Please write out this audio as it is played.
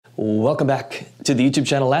Welcome back to the YouTube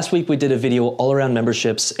channel. Last week we did a video all around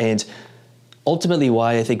memberships and ultimately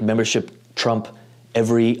why I think membership trump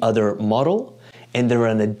every other model, and they're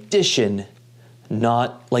an addition,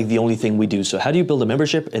 not like the only thing we do. So how do you build a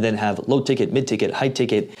membership and then have low ticket, mid ticket, high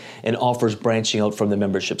ticket, and offers branching out from the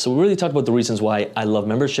membership? So we really talked about the reasons why I love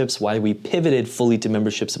memberships, why we pivoted fully to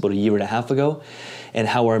memberships about a year and a half ago, and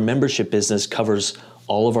how our membership business covers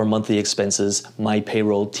all of our monthly expenses, my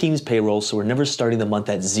payroll, team's payroll, so we're never starting the month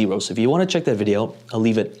at zero. So if you want to check that video, I'll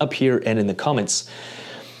leave it up here and in the comments.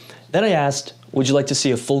 Then I asked, would you like to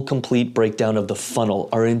see a full, complete breakdown of the funnel,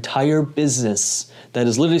 our entire business that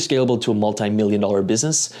is literally scalable to a multi-million-dollar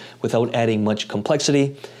business without adding much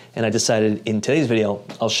complexity? And I decided in today's video,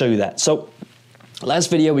 I'll show you that. So last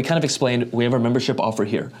video, we kind of explained we have our membership offer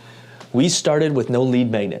here. We started with no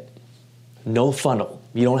lead magnet, no funnel.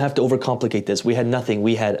 You don't have to overcomplicate this. We had nothing.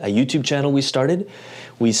 We had a YouTube channel we started.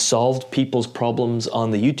 We solved people's problems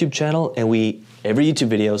on the YouTube channel, and every YouTube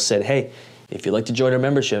video said, hey, if you'd like to join our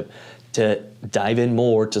membership to dive in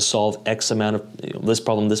more to solve X amount of this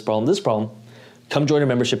problem, come join our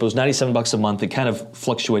membership. It was $97 a month. It kind of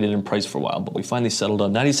fluctuated in price for a while, but we finally settled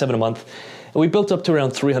on $97 a month. And we built up to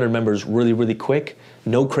around 300 members really, really quick.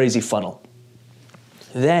 No crazy funnel.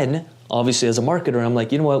 Then, obviously, as a marketer, I'm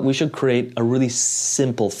like, you know what? We should create a really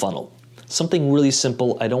simple funnel. Something really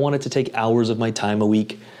simple. I don't want it to take hours of my time a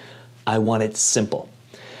week. I want it simple.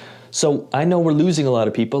 So I know we're losing a lot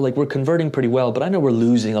of people. Like, we're converting pretty well, but I know we're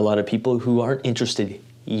losing a lot of people who aren't interested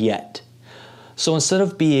yet. So instead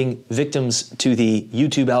of being victims to the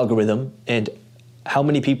YouTube algorithm and how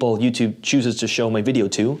many people YouTube chooses to show my video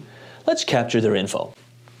to, let's capture their info.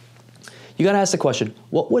 You got to ask the question,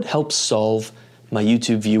 what would help solve my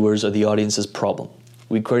YouTube viewers or the audience's problem?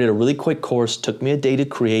 We created a really quick course, took me a day to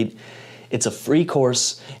create. It's a free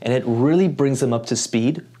course, and it really brings them up to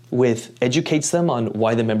speed educates them on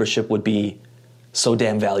why the membership would be so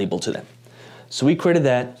damn valuable to them. So we created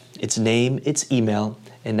that, its name, its email,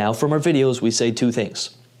 and now from our videos, we say two things.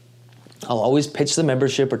 I'll always pitch the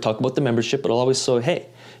membership or talk about the membership, but I'll always say, hey,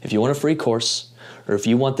 if you want a free course, or if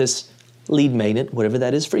you want this lead magnet, whatever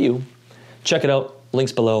that is for you, check it out,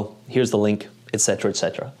 links below, here's the link, etc.,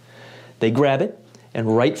 etc. They grab it,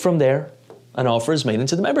 and right from there, an offer is made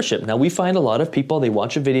into the membership. Now, we find a lot of people, they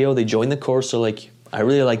watch a video, they join the course, they're like, I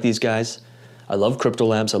really like these guys. I love Crypto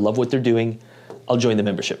Labs. I love what they're doing. I'll join the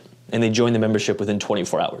membership. And they join the membership within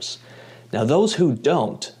 24 hours. Now, those who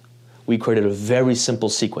don't, we created a very simple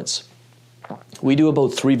sequence. We do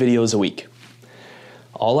about 3 videos a week.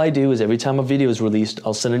 All I do is every time a video is released,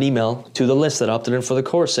 I'll send an email to the list that opted in for the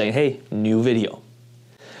course saying, hey, new video.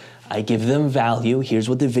 I give them value. Here's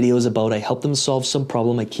what the video is about. I help them solve some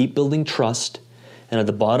problem. I keep building trust. And at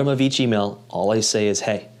the bottom of each email, all I say is,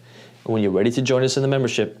 hey, when you're ready to join us in the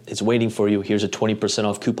membership, it's waiting for you. Here's a 20%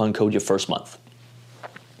 off coupon code your first month.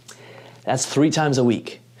 That's 3 times a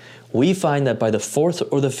week. We find that by the 4th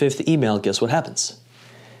or the 5th email, guess what happens?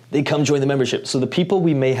 They come join the membership. So the people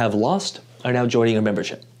we may have lost are now joining our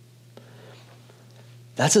membership.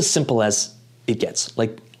 That's as simple as it gets.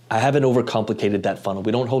 Like, I haven't overcomplicated that funnel.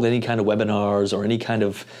 We don't hold any kind of webinars or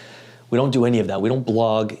we don't do any of that. We don't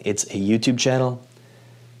blog. It's a YouTube channel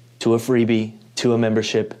to a freebie to a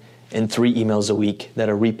membership and 3 emails a week that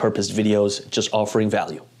are repurposed videos just offering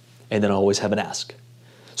value. And then I always have an ask.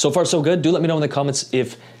 So far, so good. Do let me know in the comments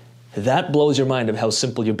if that blows your mind of how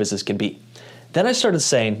simple your business can be. Then I started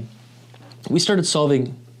saying, we started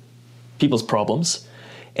solving people's problems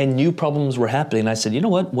and new problems were happening. And I said, you know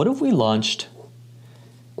what? What if we launched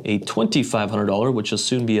a $2,500, which will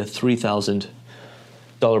soon be a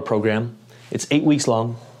 $3,000 program. It's 8 weeks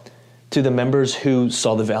long, to the members who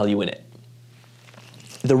saw the value in it.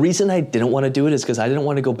 The reason I didn't want to do it is because I didn't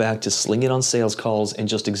want to go back to slinging on sales calls and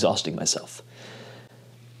just exhausting myself.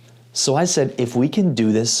 So I said, if we can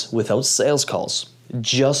do this without sales calls,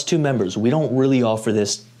 just to members, we don't really offer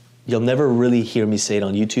this. You'll never really hear me say it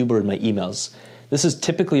on YouTube or in my emails. This is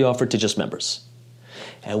typically offered to just members.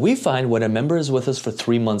 And we find when a member is with us for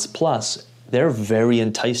 3 months plus, they're very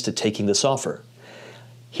enticed to taking this offer.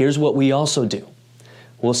 Here's what we also do.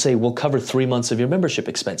 We'll say we'll cover 3 months of your membership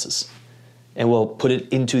expenses and we'll put it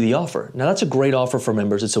into the offer. Now that's a great offer for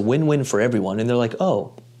members. It's a win-win for everyone. And they're like,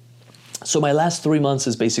 oh, so my last 3 months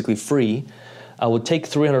is basically free. I will take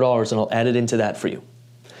 $300 and I'll add it into that for you.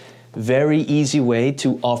 Very easy way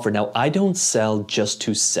to offer. Now, I don't sell just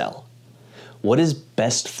to sell. What is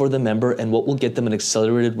best for the member and what will get them an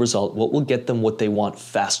accelerated result? What will get them what they want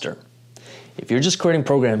faster? If you're just creating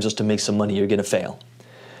programs just to make some money, you're going to fail.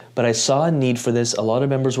 But I saw a need for this. A lot of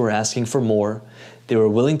members were asking for more. They were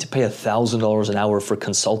willing to pay $1,000 an hour for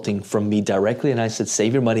consulting from me directly. And I said,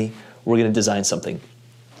 save your money. We're going to design something.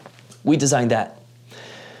 We designed that.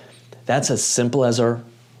 That's as simple as our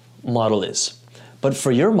model is. But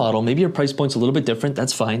for your model, maybe your price point's a little bit different.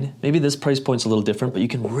 That's fine. Maybe this price point's a little different, but you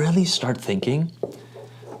can really start thinking,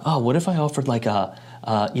 oh, what if I offered like a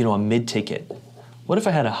mid ticket? What if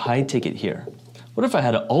I had a high ticket here? What if I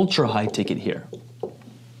had an ultra high ticket here?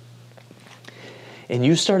 And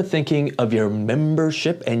you start thinking of your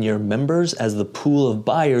membership and your members as the pool of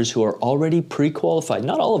buyers who are already pre-qualified.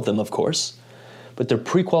 Not all of them, of course, but they're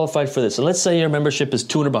pre-qualified for this. And let's say your membership is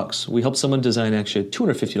 $200. We help someone design actually a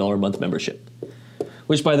 $250 a month membership.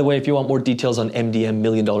 Which, by the way, if you want more details on MDM $1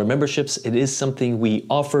 Million memberships, it is something we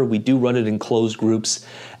offer. We do run it in closed groups.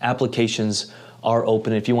 Applications are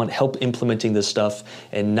open. If you want help implementing this stuff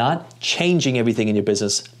and not changing everything in your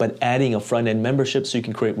business, but adding a front-end membership so you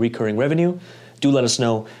can create recurring revenue, do let us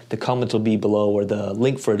know. The comment will be below, or the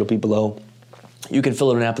link for it will be below. You can fill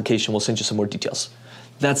out an application. We'll send you some more details.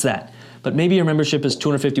 That's that. But maybe your membership is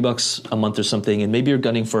 $250 a month or something, and maybe you're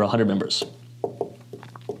gunning for 100 members.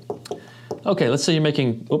 Okay, let's say you're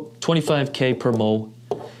making $25K per mo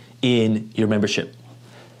in your membership.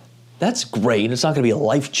 That's great. It's not going to be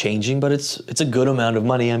life-changing, but it's a good amount of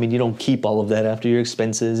money. I mean, you don't keep all of that after your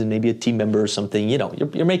expenses and maybe a team member or something. You know,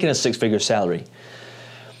 you're making a six-figure salary.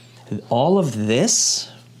 All of this,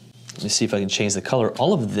 let me see if I can change the color.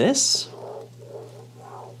 All of this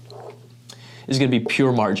is going to be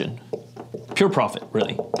pure margin, pure profit,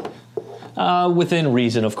 really. Within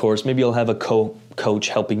reason, of course. Maybe you'll have a coach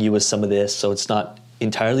helping you with some of this, so it's not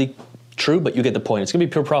entirely true, but you get the point. It's going to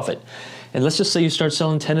be pure profit. And let's just say you start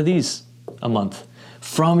selling 10 of these a month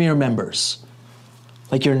from your members.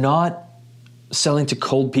 Like, you're not selling to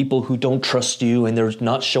cold people who don't trust you and they're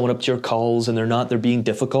not showing up to your calls and they're being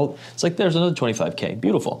difficult. It's like, there's another 25K.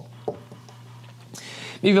 Beautiful.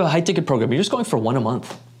 Maybe you have a high ticket program. You're just going for one a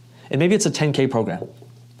month. And maybe it's a 10K program.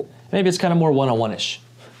 Maybe it's kind of more one-on-one-ish.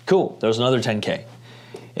 Cool. There's another 10K.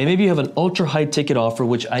 And maybe you have an ultra high ticket offer,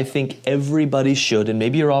 which I think everybody should. And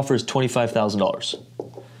maybe your offer is $25,000.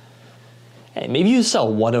 Hey, maybe you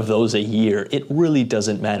sell one of those a year. It really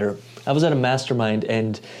doesn't matter. I was at a mastermind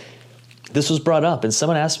and this was brought up and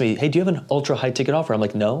someone asked me, hey, do you have an ultra high ticket offer? I'm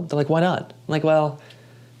like, no. They're like, why not? I'm like, well,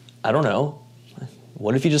 I don't know.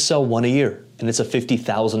 What if you just sell one a year and it's a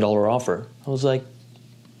 $50,000 offer? I was like,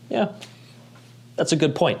 yeah, that's a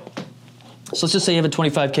good point. So let's just say you have a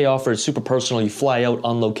 25K offer, it's super personal, you fly out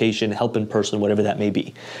on location, help in person, whatever that may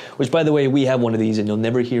be. Which, by the way, we have one of these and you'll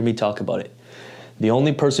never hear me talk about it. The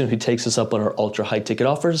only person who takes us up on our ultra high ticket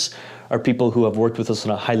offers are people who have worked with us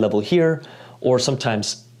on a high level here, or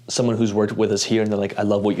sometimes someone who's worked with us here and they're like, I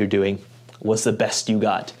love what you're doing. What's the best you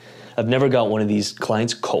got? I've never got one of these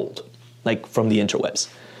clients cold, like from the interwebs.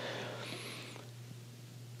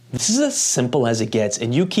 This is as simple as it gets.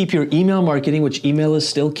 And you keep your email marketing, which email is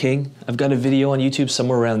still king. I've got a video on YouTube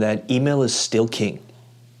somewhere around that. Email is still king.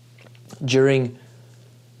 During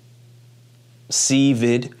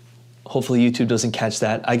CVID, hopefully YouTube doesn't catch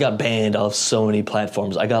that. I got banned off so many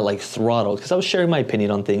platforms. I got like throttled because I was sharing my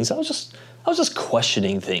opinion on things. I was just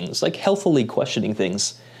questioning things, like healthily questioning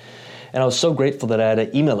things. And I was so grateful that I had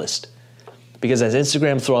an email list. Because as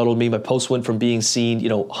Instagram throttled me, my posts went from being seen,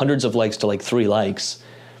 hundreds of likes to like 3 likes.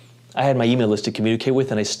 I had my email list to communicate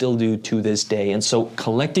with, and I still do to this day. And so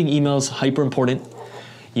collecting emails, hyper important.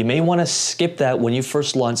 You may want to skip that when you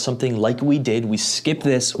first launch something like we did. We skip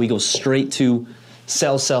this. We go straight to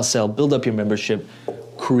sell, build up your membership,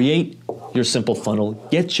 create your simple funnel,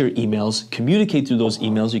 get your emails, communicate through those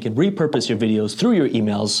emails. You can repurpose your videos through your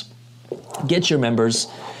emails, get your members,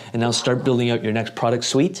 and now start building out your next product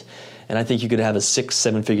suite. And I think you could have a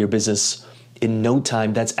 6-7 figure business in no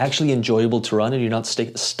time that's actually enjoyable to run, and you're not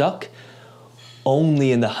stuck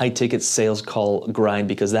only in the high ticket sales call grind,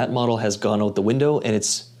 because that model has gone out the window and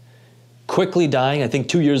it's quickly dying. I think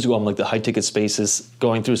 2 years ago, I'm like, the high ticket space is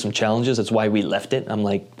going through some challenges. That's why we left it. I'm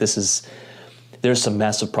like, there's some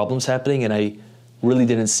massive problems happening, and I really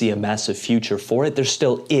didn't see a massive future for it. There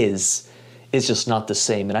still is. It's just not the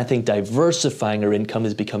same. And I think diversifying our income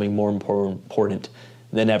is becoming more important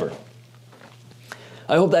than ever.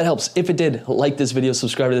 I hope that helps. If it did, like this video,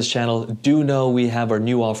 subscribe to this channel. Do know we have our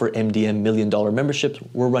new offer, MDM $1 Million memberships.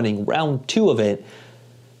 We're running round 2 of it.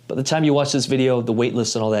 By the time you watch this video, the wait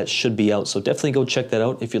list and all that should be out. So definitely go check that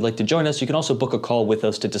out. If you'd like to join us, you can also book a call with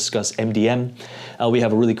us to discuss MDM. We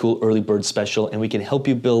have a really cool early bird special, and we can help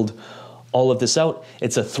you build all of this out.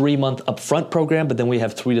 It's a 3-month upfront program, but then we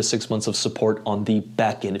have 3 to 6 months of support on the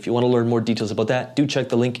back end. If you want to learn more details about that, do check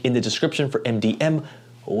the link in the description for MDM.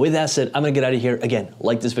 With that said, I'm going to get out of here. Again,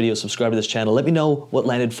 like this video, subscribe to this channel. Let me know what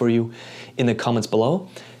landed for you in the comments below.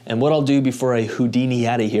 And what I'll do before I Houdini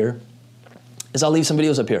out of here is I'll leave some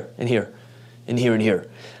videos up here, and here, and here, and here.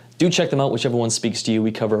 Do check them out, whichever one speaks to you.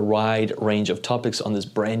 We cover a wide range of topics on this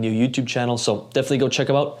brand new YouTube channel, so definitely go check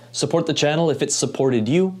them out. Support the channel if it supported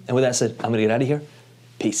you. And with that said, I'm gonna get out of here.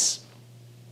 Peace.